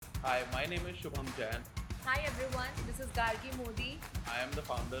Hi, my name is Shubham Jain. Hi everyone, this is Gargi Modi. I am the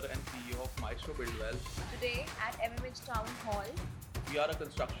founder and CEO of MAESTRO BUILDWELL. Today at MMH Townhall, We are a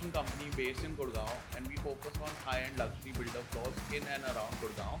construction company based in Gurgaon and we focus on high-end luxury builder floors in and around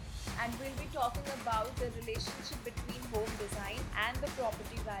Gurgaon. and we'll be talking about the relationship between home design and the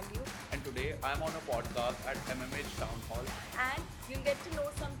property value. And today I am on a podcast at MMH Townhall. And you'll get to know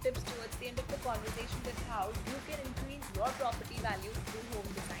some tips towards the end of the conversation with how you can increase your property value through home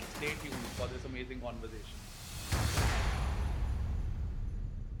design. Stay tuned for this amazing conversation.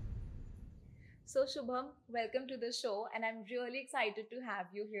 So Shubham, welcome to the show, and I'm really excited to have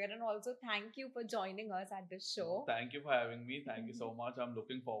you here, and also thank you for joining us at this show. Thank you for having me. Thank you so much. I'm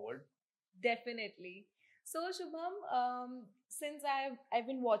looking forward. Definitely. So Shubham, since I've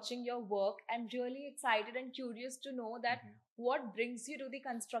been watching your work, I'm really excited and curious to know that Mhm. what brings you to the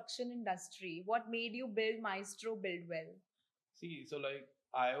construction industry? What made you build Maestro Buildwell? See, so like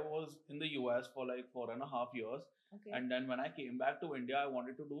I was in the US for like 4.5 years. Okay. And then when I came back to India, I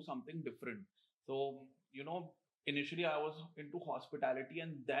wanted to do something different. So, initially I was into hospitality,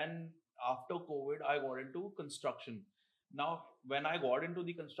 and then after COVID, I got into construction. Now, when I got into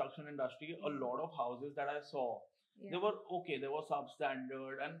the construction industry, a lot of houses that I saw, they Yeah. were okay, they were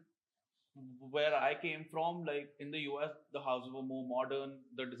substandard. And where I came from, like in the US, the houses were more modern.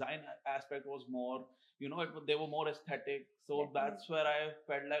 The design aspect was more, they were more aesthetic. So that's Definitely. where I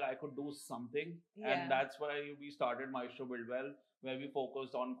felt like I could do something. Yeah. And that's why we started Maestro Buildwell, where we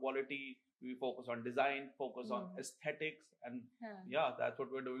focused on quality, we focus on design, focus on aesthetics. And Huh. yeah, that's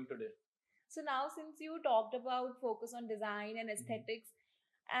what we're doing today. So now, since you talked about focus on design and aesthetics,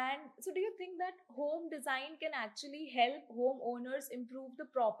 and so do you think that home design can actually help homeowners improve the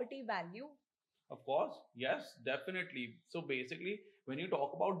property value? Of course, yes, definitely. So basically, when you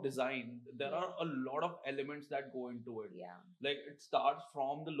talk about design, there are a lot of elements that go into it. Yeah. Like it starts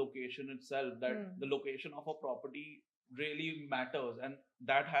from the location itself, that the Hmm. location of a property really matters, and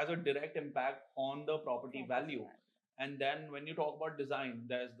that has a direct impact on the property Property value. value. And then when you talk about design,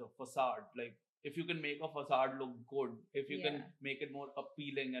 there's the facade. Like if you can make a facade look good, if you can Yeah. make it more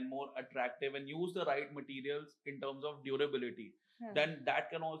appealing and more attractive and use the right materials in terms of durability, Huh. then that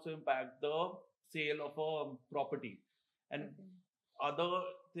can also impact the sale of a property. And Okay. other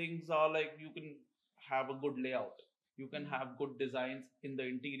things are like you can have a good layout, you can have good designs in the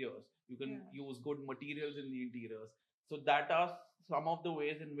interiors, you can use good materials in the interiors. So that are some of the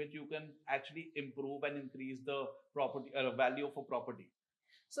ways in which you can actually improve and increase the property value of a property.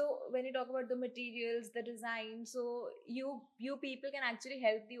 So when you talk about the materials, the design, so you people can actually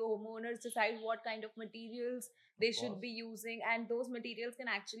help the homeowners decide what kind of materials they should be using, and those materials can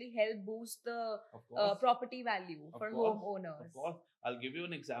actually help boost the Of course. property value Of for course. homeowners. Of course. I'll give you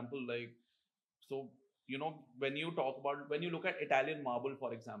an example. Like, so, when you talk about, when you look at Italian marble,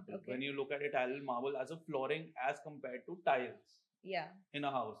 for example, Okay. when you look at Italian marble as a flooring as compared to tiles Yeah. in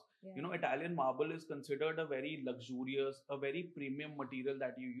a house, Yeah. Italian marble is considered a very luxurious, a very premium material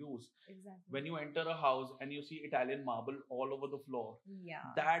that you use. Exactly. When you enter a house and you see Italian marble all over the floor,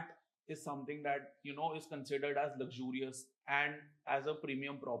 Yeah. that is something that is considered as luxurious and as a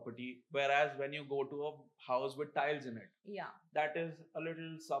premium property. Whereas when you go to a house with tiles in it, Yeah. that is a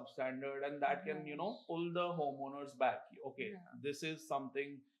little substandard, and that can pull the homeowners back. Okay, this is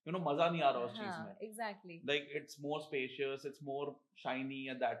something maza nahi aa raha us cheez mein. Exactly. Like it's more spacious, it's more shiny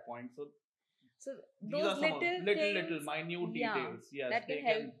at that point. So These those are some of little little things, minute yeah, details. Yes, that can they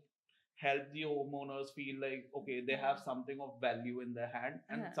help. can help the homeowners feel like okay, they have something of value in their hand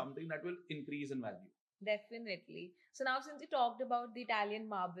and something that will increase in value. Definitely. So now, since you talked about the Italian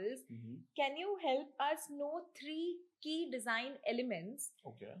marbles, can you help us know three key design elements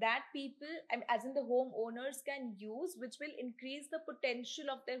Okay. that people, I mean, as in the homeowners, can use, which will increase the potential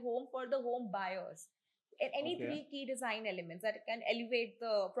of their home for the home buyers? Any Okay. three key design elements that can elevate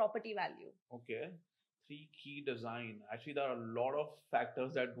the property value? Okay. Three key design. Actually, there are a lot of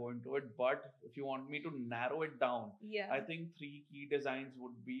factors that go into it, but if you want me to narrow it down, Yeah. I think three key designs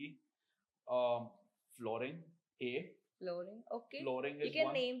would be um, flooring. Flooring. Okay. Flooring You is can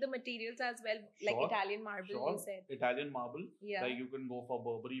one. name the materials as well, like Sure. Italian marble, Sure. you said. Italian marble. Yeah. Like you can go for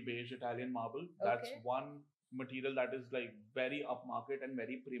Burberry beige Italian marble. That's Okay. one material that is like very upmarket and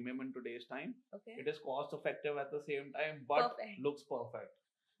very premium in today's time. Okay. It is cost effective at the same time, but Perfect. looks perfect.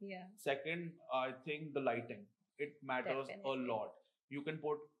 Yeah. Second, I think the lighting. It matters Definitely. a lot. You can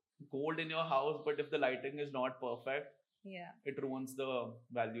put gold in your house, but if the lighting is not perfect, Yeah. it ruins the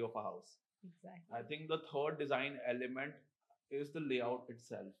value of a house. Exactly. I think the third design element is the layout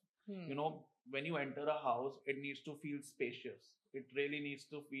itself. When you enter a house, it needs to feel spacious. It really needs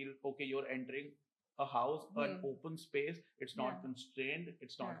to feel okay, you're entering a house, an Hmm. open space. It's not Yeah. constrained,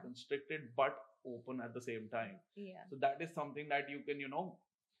 it's not Yeah. constricted, but open at the same time. Yeah. So that is something that you can,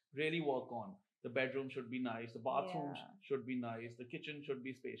 really work on. The bedroom should be nice, the bathrooms Yeah. should be nice, the kitchen should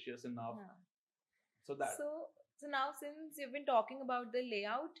be spacious enough. Yeah. So that. So now since you've been talking about the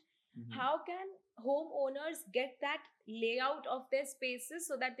layout, Mhm. how can homeowners get that layout of their spaces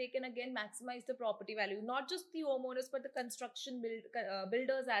so that they can again maximize the property value? Not just the homeowners, but the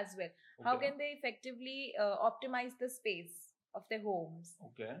builders as well. How Okay. can they effectively optimize the space of their homes?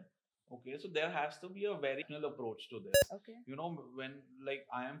 Okay. Okay. So there has to be a very rational approach to this. Okay. When like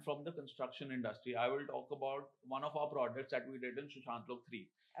I am from the construction industry, I will talk about one of our projects that we did in Shushantlok 3.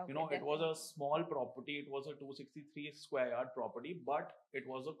 Okay, It was a definitely. small property. It was a 263 square yard property, but it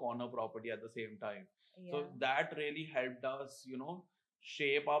was a corner property at the same time. So Yeah. that really helped us,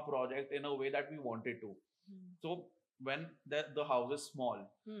 shape our project in a way that we wanted to. Hmm. So when the house is small,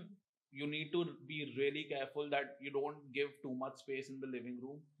 Hmm. you need to be really careful that you don't give too much space in the living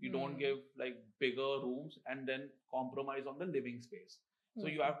room. You don't Hmm. give like bigger rooms and then compromise on the living space. So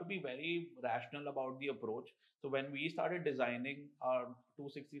you Hmm. have to be very rational about the approach. So when we started designing our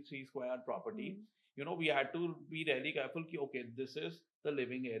 263 square property, Hmm. we had to be really careful. Okay, this is the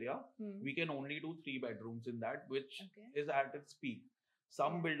living area. Hmm. We can only do 3 bedrooms in that, which Okay. is at its peak.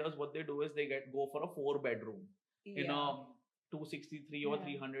 Some Yeah. builders, what they do is they go for a 4 bedroom in Yeah. a 263 or Yeah.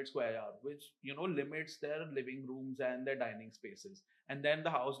 300 square yard, which limits their living rooms and their dining spaces, and then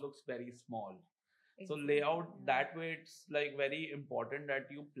the house looks very small. So Exactly. layout Yeah. that way, it's like very important that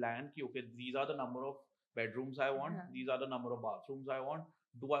you plan ki, okay, these are the number of bedrooms I want, Yeah. these are the number of bathrooms I want.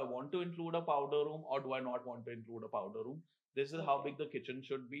 Do I want to include a powder room or do I not want to include a powder room? This is how Okay. big the kitchen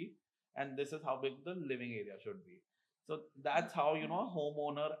should be, and this is how big the living area should be. So that's how a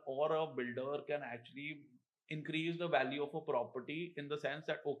homeowner or a builder can actually increase the value of a property, in the sense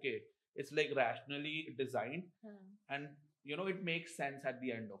that okay, it's like rationally designed, Yeah. and it makes sense at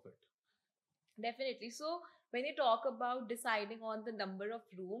the end of it. Definitely. So when you talk about deciding on the number of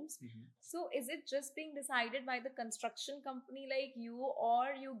rooms, Mhm. so is it just being decided by the construction company like you,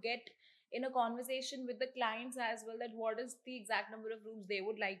 or you get in a conversation with the clients as well that what is the exact number of rooms they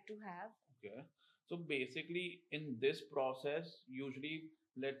would like to have? Okay. So basically, in this process, usually,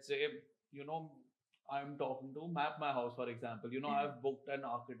 let's say, you know, I'm talking to Map My House, for example. I've booked an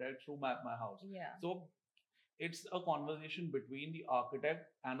architect through Map My House. Yeah. So it's a conversation between the architect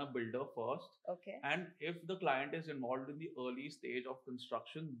and a builder first. Okay. And if the client is involved in the early stage of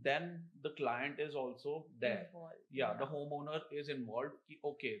construction, then the client is also there. Involved. Yeah, the homeowner is involved.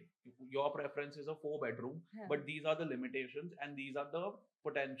 Okay, your preference is a 4 bedroom, Yeah. but these are the limitations and these are the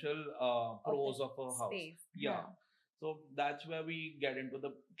potential Of pros the of a house. space. Yeah. So that's where we get into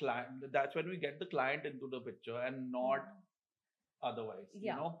the client. That's when we get the client into the picture and not otherwise.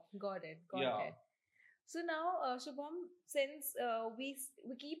 Yeah. Got it. Got Yeah. it. So now, Shubham, since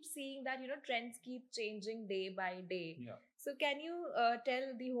we keep seeing that trends keep changing day by day. Yeah. So can you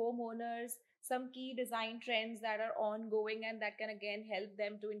tell the homeowners some key design trends that are ongoing and that can again help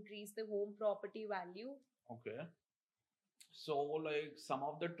them to increase the home property value? Okay. So, like some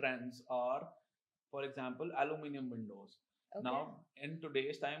of the trends are, for example, aluminum windows. Okay. Now, in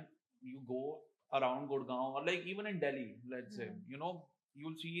today's time, you go around Gurgaon or like even in Delhi, let's say,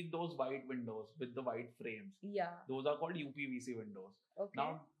 you'll see those white windows with the white frames. Yeah. Those are called UPVC windows. Okay.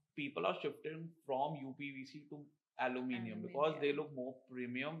 Now, people are shifting from UPVC to aluminium because they look more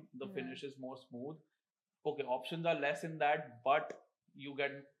premium, the finish is more smooth. Okay, options are less in that, but you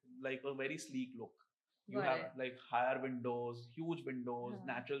get like a very sleek look. You Got have it. like higher windows, huge windows,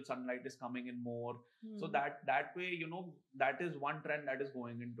 natural sunlight is coming in more. So that way, that is one trend that is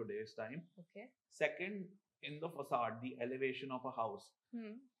going in today's time. Okay. Second, in the facade, the elevation of a house,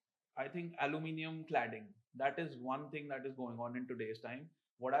 Hmm. I think aluminium cladding, that is one thing that is going on in today's time.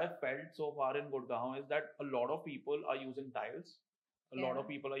 What I've felt so far in Gurgaon is that a lot of people are using tiles. A lot of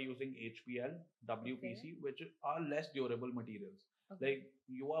people are using HPL, WPC, which are less durable materials. Okay. Like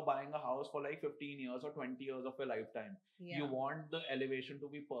you are buying a house for like 15 years or 20 years of your lifetime. Yeah. You want the elevation to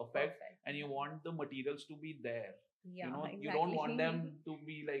be perfect, and you want the materials to be there. Yeah, You don't want exactly. them to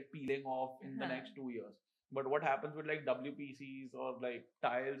be like peeling off in the next 2 years. But what happens with like WPCs or like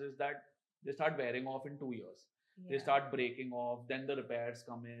tiles is that they start wearing off in 2 years. They start breaking off, then the repairs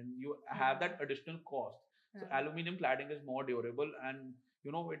come in. You have that additional cost. So aluminum cladding is more durable, and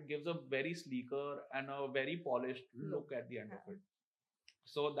it gives a very sleeker and a very polished look at the end of it.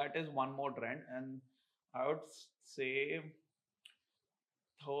 So that is one more trend. And I would say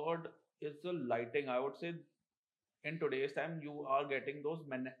third is the lighting. I would say in today's time you are getting those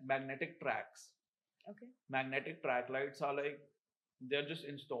magnetic tracks. Okay. Magnetic track lights are like they're just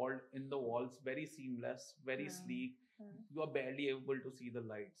installed in the walls, very seamless, very sleek. You are barely able to see the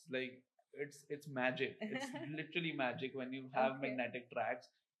lights. Like it's magic. It's literally magic when you have Okay. magnetic tracks.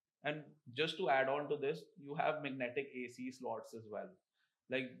 And just to add on to this, you have magnetic AC slots as well.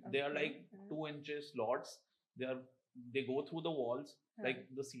 Like they are Okay. like 2 inches slots. They go through the walls, like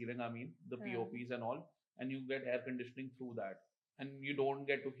the ceiling, I mean, the POPs and all, and you get air conditioning through that. And you don't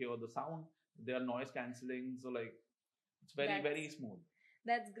get to hear the sound. They are noise cancelling. So like it's very, very That's smooth.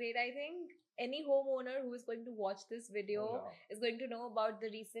 that's great. I think any homeowner who is going to watch this Oh video yeah. is going to know about the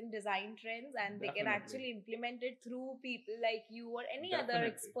recent design trends, and they can Definitely. actually implement it through people like you or any other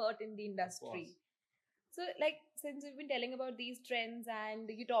Definitely. expert in the Of course. industry. So, like, since you've been telling about these trends and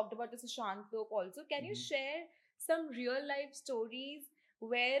you talked about the Sushant look also, can you Mhm. share some real life stories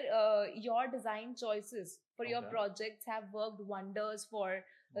where your design choices for your Okay. projects have worked wonders for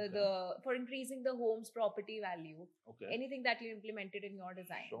Okay. for increasing the home's property value? Okay. Anything that you implemented in your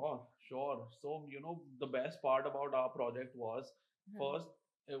design? Sure, sure. So, the best part about our project was first,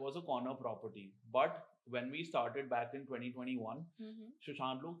 it was a corner property. But when we started back in 2021,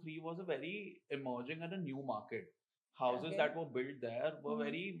 Shushantlok 3 was a very emerging and a new market. Houses Okay. that were built there were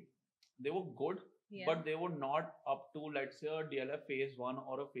they were good, Yeah. but they were not up to, let's say, a DLF phase 1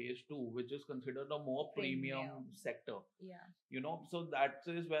 or a phase 2, which is considered a more premium Premium. sector. Yeah. So that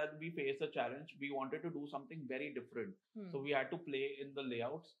is where we faced a challenge. We wanted to do something very different. So we had to play in the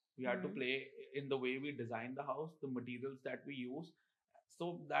layouts, we had to play in the way we design the house, the materials that we use.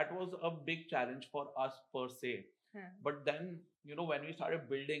 So that was a big challenge for us per se. But then, when we started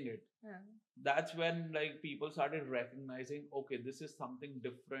building it, that's when like people started recognizing, okay, this is something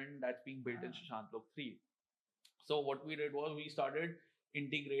different that's being built in Shashantlok 3. So what we did was we started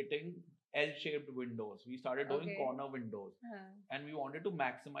integrating L-shaped windows. We started doing Okay. corner windows, and we wanted to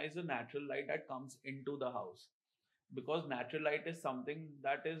maximize the natural light that comes into the house, because natural light is something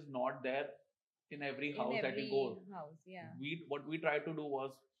that is not there in every house that you go. House, yeah. What we tried to do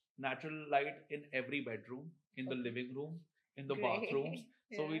was natural light in every bedroom, in the living room, in the Great. bathrooms.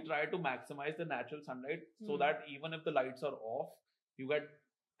 So we Yeah. try to maximize the natural sunlight so that even if the lights are off, you get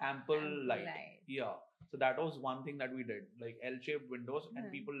ample light. Yeah. So that was one thing that we did, like L-shaped windows,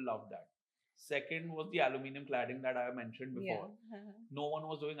 and people loved that. Second was the aluminium cladding that I mentioned before. No one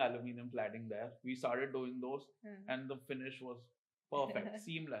was doing aluminium cladding there. We started doing those, and the finish was perfect,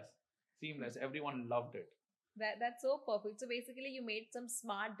 seamless. Everyone loved it. That's so perfect. So basically, you made some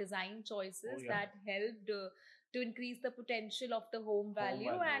smart design choices Oh, yeah. that helped to increase the potential of the home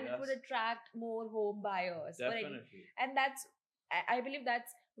value, value, and it would yes. attract more home buyers. Definitely. And I believe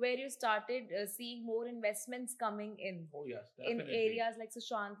that's where you started seeing more investments coming in. Oh yes, In definitely. areas like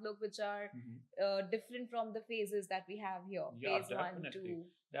Sushant which are different from the phases that we have here. Yeah, Phase 1, definitely. 2.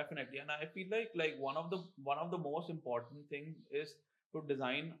 Definitely. And I feel like one of the most important thing is to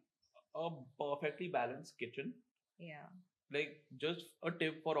design a perfectly balanced kitchen. Yeah. Like, just a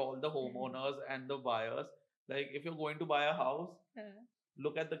tip for all the homeowners and the buyers, like if you're going to buy a house,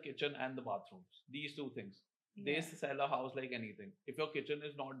 look at the kitchen and the bathrooms, these two things. They sell a house like anything. If your kitchen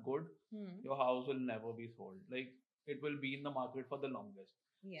is not good, your house will never be sold. Like, it will be in the market for the longest.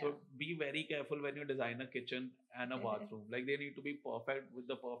 Yeah. So be very careful when you design a kitchen and a bathroom. Like, they need to be perfect with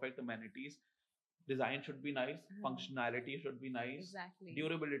the perfect amenities. Design should be nice, functionality should be nice, Exactly.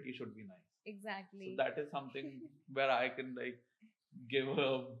 durability should be nice. Exactly. So that is something where I can like give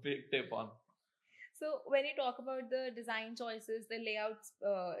a big tip on. So when you talk about the design choices, the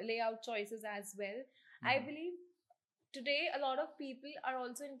layout choices as well, I believe today a lot of people are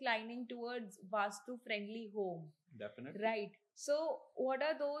also inclining towards Vastu friendly home. Definitely. Right. So what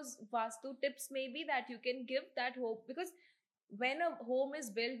are those Vastu tips maybe that you can give that hope? Because when a home is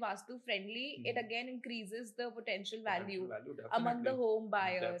built Vastu friendly, it again increases the potential value among the home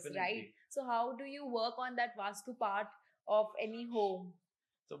buyers, right? So how do you work on that Vastu part of any home?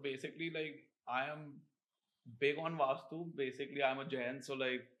 So basically, like, I am big on Vastu. Basically, I'm a Jain, so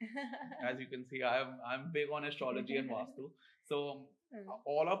like as you can see, I'm big on astrology and Vastu. So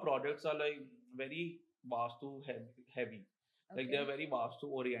all our projects are like very Vastu heavy. Like, they're very Vastu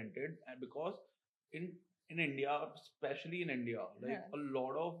oriented, and because in in India, especially in India, like a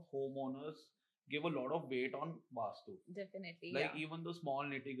lot of homeowners give a lot of weight on Vastu. Definitely. Like, even the small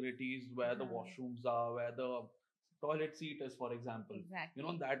nitty gritties, where the washrooms are, where the toilet seat is, for example.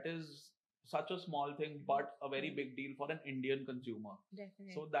 Exactly. That is such a small thing, but a very big deal for an Indian consumer.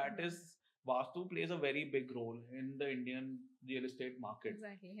 Definitely. So that is Vastu plays a very big role in the Indian real estate market.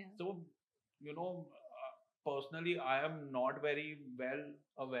 Exactly. Yeah. So, personally, I am not very well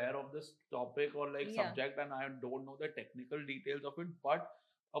aware of this topic or like subject, and I don't know the technical details of it. But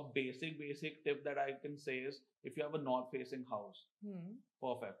a basic tip that I can say is, if you have a north facing house,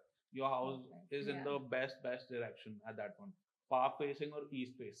 perfect. Your house is in the best direction at that point. Park facing or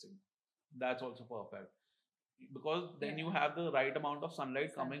east facing, that's also perfect, because then you have the right amount of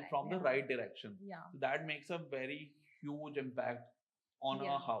sunlight coming from the right direction. So that makes a very huge impact on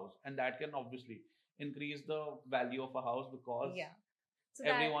a house, and that can obviously increase the value of a house, because so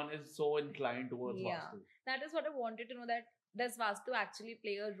everyone is so inclined towards Vastu. That is what I wanted to know, that does Vastu actually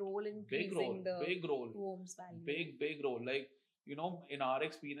play a role in increasing the home's value? Big role. Like, you know, in our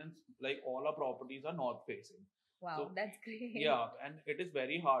experience, like all our properties are north facing. Wow, so, that's great. Yeah, and it is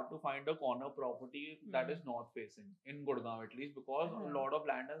very hard to find a corner property that is north facing in Gurgaon, at least, because a lot of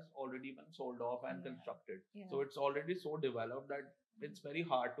land has already been sold off and constructed. So it's already so developed that it's very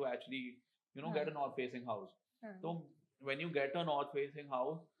hard to actually, you know, get a north facing house. So when you get a north facing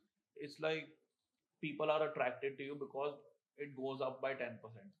house, it's like people are attracted to you because it goes up by 10%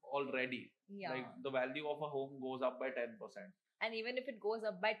 already. Like the value of a home goes up by 10%. And even if it goes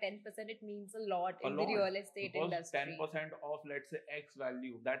up by 10%, it means a lot in the real estate industry. 10% of, let's say, X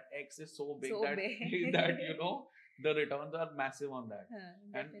value, that X is so big that that, you know, the returns are massive on that.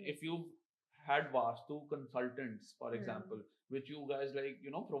 And if you've had Vastu consultants, for example, which you guys, like,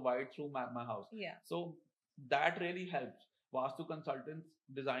 you know, provide through my house. So that really helps. Vastu consultants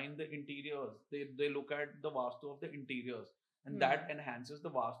design the interiors. They look at the Vastu of the interiors, and that enhances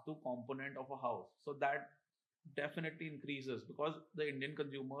the Vastu component of a house. So that definitely increases, because the Indian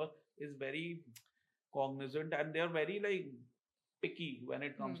consumer is very cognizant, and they're very, like, picky when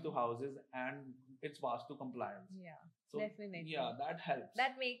it comes to houses and its Vastu compliance. So definitely, that helps.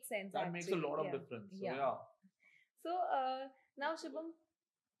 That makes sense. That makes a lot of difference. So So now, Shubham,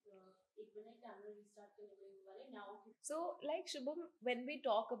 so, like, Shubham, when we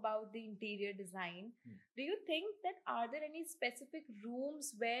talk about the interior design, do you think that are there any specific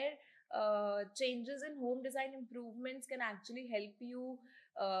rooms where changes in home design improvements can actually help you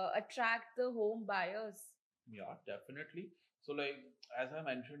attract the home buyers? Yeah, definitely. So, like, as I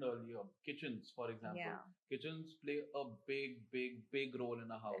mentioned earlier, kitchens, for example, kitchens play a big role in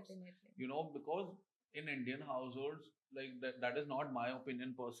a house. Definitely. You know, because in Indian households, like, that is not my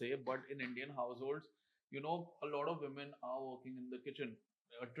opinion per se, but in Indian households, you know, a lot of women are working in the kitchen.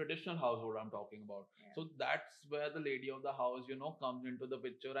 A traditional household I'm talking about. So that's where the lady of the house, you know, comes into the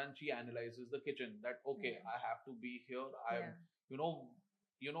picture, and she analyzes the kitchen. That, okay, I have to be here. I'm, you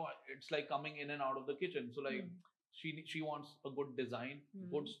know, it's like coming in and out of the kitchen. So, like, she wants a good design,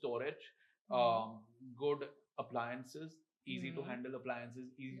 good storage, good appliances, easy to handle appliances,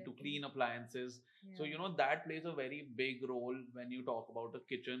 easy to clean appliances. So, you know, that plays a very big role when you talk about a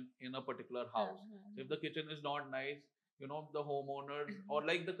kitchen in a particular house. So if the kitchen is not nice, you know, the homeowners or,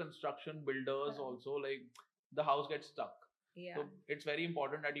 like, the construction builders also, like, the house gets stuck. So it's very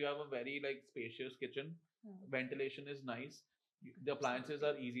important that you have a very, like, spacious kitchen. Ventilation is nice. The appliances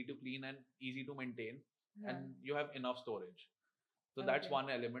are easy to clean and easy to maintain, and you have enough storage. So that's one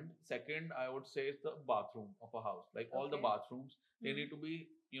element. Second, I would say, is the bathroom of a house. Like, all the bathrooms, they need to be,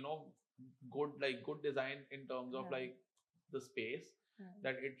 you know, good, like, good design in terms of, like, the space.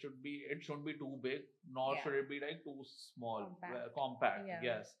 That it shouldn't be too big, nor should it be, like, too small. Compact.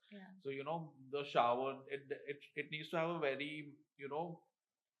 Yes. So, you know, the shower, it needs to have a very, you know,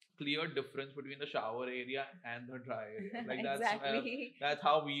 clear difference between the shower area and the dry area. Like, that's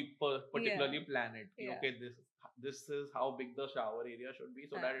how we particularly plan it. Okay, this is how big the shower area should be,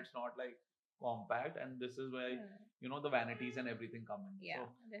 so that it's not, like, compact, and this is where, you know, the vanities and everything come in.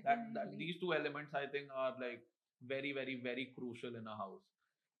 So that these two elements, I think, are, like, very crucial in a house.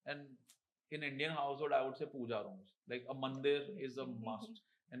 And in Indian household, I would say puja rooms. Like, a mandir is a must.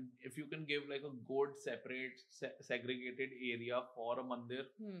 And if you can give, like, a good separate segregated area for a mandir,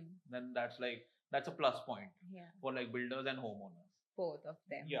 then that's a plus point for, like, builders and homeowners. Both of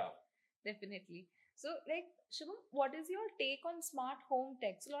them. Definitely. So, like, Shubham, what is your take on smart home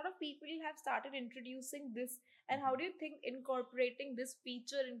tech? So, a lot of people have started introducing this, and how do you think incorporating this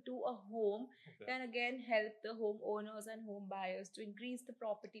feature into a home can again help the homeowners and home buyers to increase the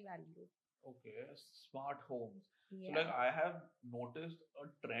property value? Okay, smart homes. So, like, I have noticed a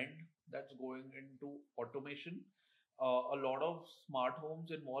trend that's going into automation. A lot of smart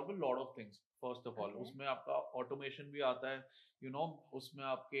homes involve a lot of things. First of all, उसमें आपका automation भी आता है. You know, उसमें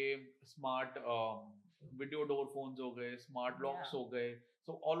आपके smart video door phones हो गए, smart locks हो गए.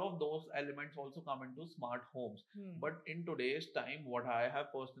 So all of those elements also come into smart homes. But in today's time, what I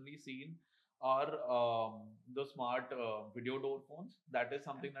have personally seen are the smart video door phones. That is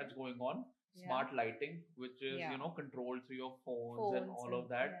something that's going on. smart lighting, which is controlled through your phones and all of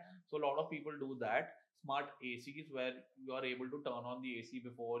that. So a lot of people do that. Smart ACs, where you are able to turn on the AC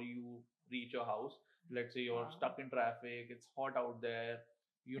before you reach your house. Let's say you're stuck in traffic, it's hot out there,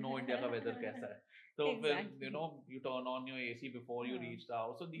 India ka weather kaisa hai. So Exactly. you turn on your AC before you reach the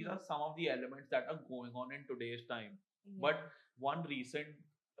house. So these are some of the elements that are going on in today's time. But one recent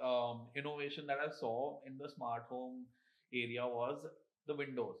innovation that I saw in the smart home area was the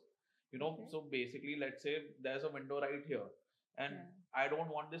windows. So basically, let's say there's a window right here, and I don't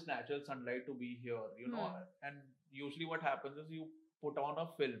want this natural sunlight to be here, and usually what happens is you put on a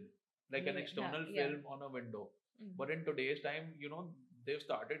film, like an external film on a window. But in today's time, they've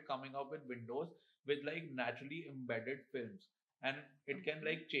started coming up with windows with like naturally embedded films, and it can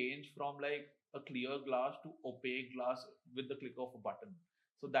like change from like a clear glass to opaque glass with the click of a button.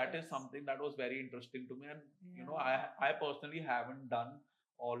 So that is something that was very interesting to me, and I personally haven't done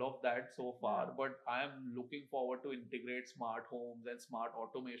all of that so far, but I am looking forward to integrate smart homes and smart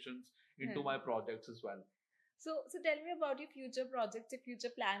automations into my projects as well. So tell me about your future projects, your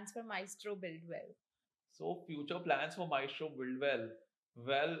future plans for Maestro Buildwell. So future plans for Maestro Buildwell.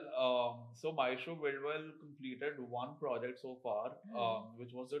 Well, so Maestro Buildwell completed one project so far,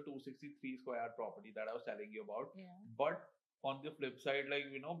 which was the 263 square yard property that I was telling you about. But on the flip side, like,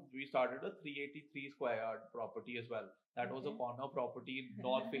 we started a 383 square yard property as well. That was a corner property,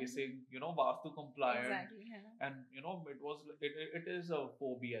 north facing, Vastu compliant. Exactly. And, it is a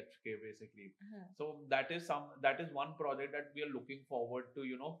 4 BHK basically. So that is one project that we are looking forward to,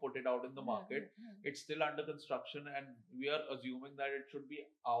 put it out in the market. It's still under construction, and we are assuming that it should be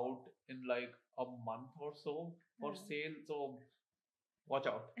out in like a month or so for sale. So watch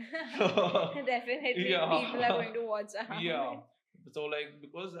out. Definitely, people are going to watch out. Yeah. So like,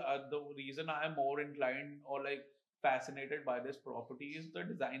 because the reason I am more inclined or like fascinated by this property is the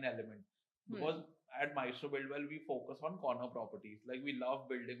design element. Because at Maestro Buildwell, we focus on corner properties. Like, we love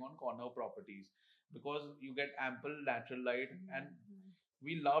building on corner properties because you get ample natural light, and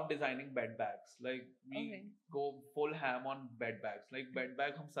we love designing bed bags. Like, we go full ham on bed bags. Like, bed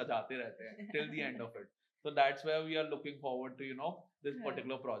bag hum sajate rehte hain till the end of it. So that's where we are looking forward to, this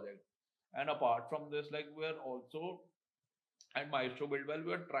particular project. And apart from this, like, we're also at Maestro Buildwell,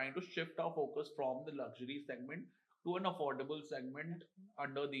 we are trying to shift our focus from the luxury segment to an affordable segment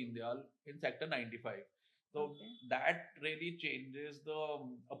under the Indial in Sector 95. So that really changes the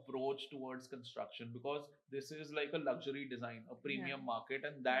approach towards construction, because this is like a luxury design, a premium market,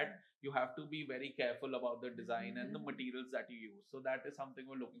 and that you have to be very careful about the design and the materials that you use. So that is something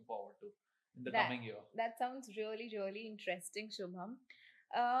we're looking forward to in the coming year. That sounds really, really interesting, Shubham.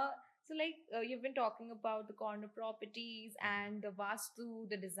 So like you've been talking about the corner properties and the vastu,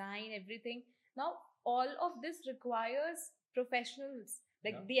 the design, everything. Now all of this requires professionals,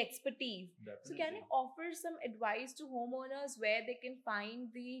 like the expertise. Definitely. So can you offer some advice to homeowners where they can find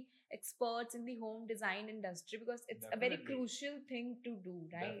the experts in the home design industry, because it's a very crucial thing to do,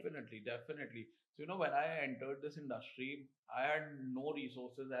 right? Definitely. So when I entered this industry, I had no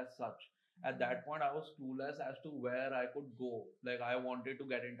resources as such. At that point, I was clueless as to where I could go. Like, I wanted to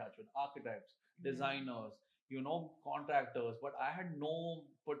get in touch with architects, designers, contractors, but I had no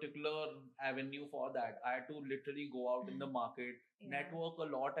particular avenue for that. I had to literally go out in the market, network a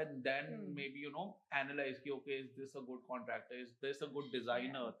lot, and then maybe, analyze, okay, is this a good contractor? Is this a good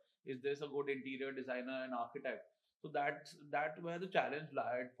designer? Is this a good interior designer and architect? So that's where the challenge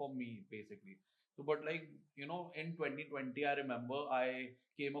lied for me, basically. So, but like, in 2020, I remember I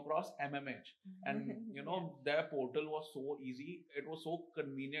came across MMH, and their portal was so easy. It was so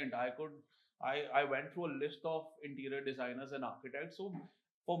convenient. I went through a list of interior designers and architects. So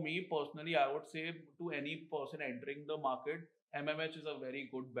for me personally, I would say to any person entering the market, MMH is a very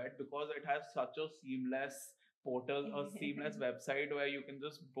good bet, because it has such a seamless portal, a seamless website where you can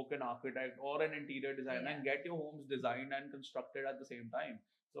just book an architect or an interior designer and get your homes designed and constructed at the same time.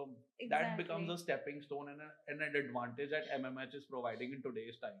 So that becomes a stepping stone and an advantage that MMH is providing in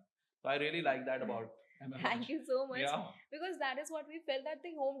today's time. So I really like that about MMH. Thank you so much. Because that is what we felt, that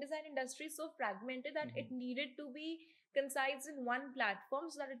the home design industry is so fragmented that it needed to be concise in one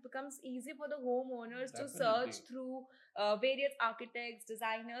platform, so that it becomes easy for the homeowners to search through various architects,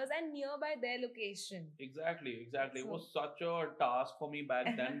 designers, and nearby their location. Exactly. It was such a task for me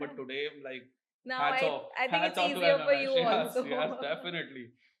back then, but today, like, now I think it's easier for you also. Yes,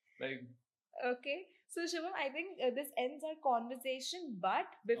 definitely. Like, okay. So, Shubham, I think this ends our conversation. But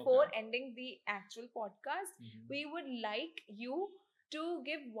before ending the actual podcast, we would like you to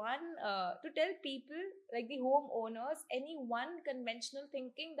give to tell people, like the homeowners, any one conventional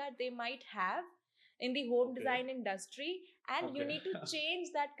thinking that they might have in the home Okay. design industry, and you Okay. need to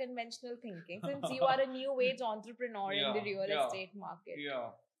change that conventional thinking since you are a new age entrepreneur in the Yeah, real yeah, estate market.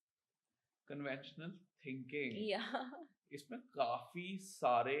 yeah. Conventional thinking. Yeah. इसमें काफी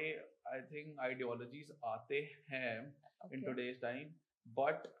सारे I think ideologies आते हैं in Okay. today's time,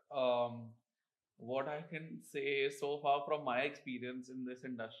 but what I can say is so far from my experience in this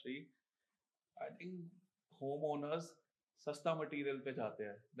industry, I think homeowners सस्ता material पे जाते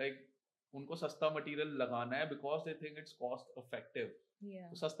हैं, like उनको सस्ता मटेरियल लगाना है because they think it's cost effective. Yeah.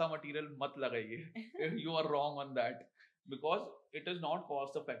 तो सस्ता मटेरियल मत लगाइए. You are wrong on that because it is not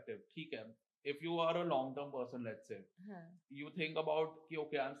cost effective. ठीक है, if you are a long term person, let's say, you think about कि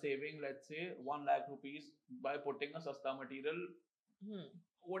okay, I'm saving let's say 1 lakh rupees by putting a sasta material,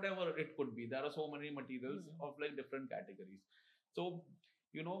 whatever it could be. There are so many materials of like different categories. So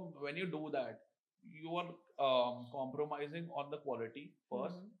you know, when you do that, you are compromising on the quality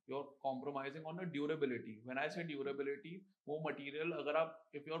first. You're compromising on the durability. When I say durability, वो material अगर आप,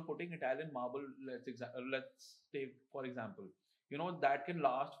 if you're putting Italian marble, let's take for example, you know, that can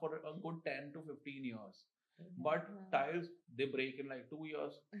last for a good 10 to 15 years. But tiles, they break in like 2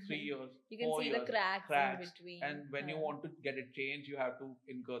 years, 3 years, you can 4 see years, the cracks in between. And when you want to get it changed, you have to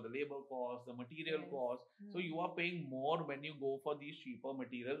incur the labor cost, the material cost. So you are paying more when you go for these cheaper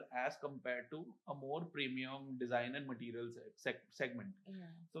material as compared to a more premium design and materials segment.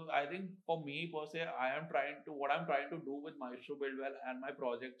 So I think for me per se, what I'm trying to do with Maestro Buildwell and my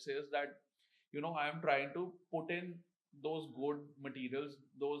projects is that, you know, I am trying to put in those good materials,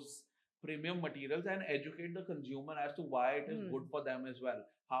 those premium materials, and educate the consumer as to why it is good for them as well,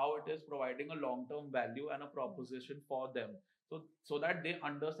 how it is providing a long term value and a proposition for them, so that they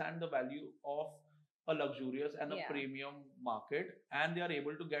understand the value of a luxurious and a premium market, and they are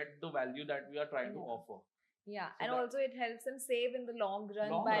able to get the value that we are trying to offer. Yeah, so and also it helps them save in the long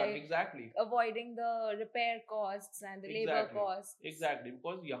run by exactly avoiding the repair costs and the labor costs. Exactly,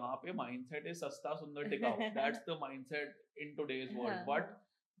 because यहाँ पे mindset is सस्ता सुंदर टिकाऊ. That's the mindset in today's world. But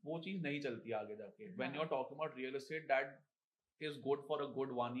वो चीज नहीं चलती आगे जाके. When you're talking about real estate, that is good for a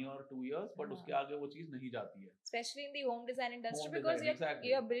good 1 year, 2 years, but उसके आगे वो चीज नहीं जाती है. Especially in the home design industry, because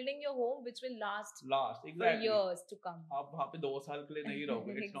you're building your home which will last exactly for years to come. आप वहाँ पे 2 साल के लिए नहीं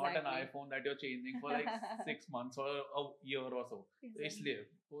रहोगे. It's not an iPhone that you're changing for like 6 months or a year or so. इसलिए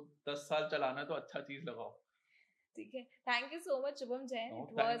वो 10 साल चलाना है तो अच्छा चीज लगाओ. Thank you so much, Shubham Jain. It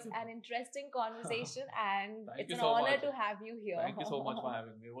was an interesting conversation and it's an honor to have you here. Thank you so much for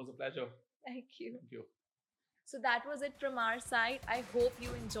having me. It was a pleasure. Thank you. Thank you. So that was it from our side. I hope you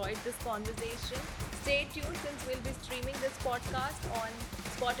enjoyed this conversation. Stay tuned since we'll be streaming this podcast on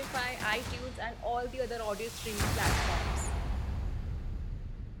Spotify, iTunes, and all the other audio streaming platforms.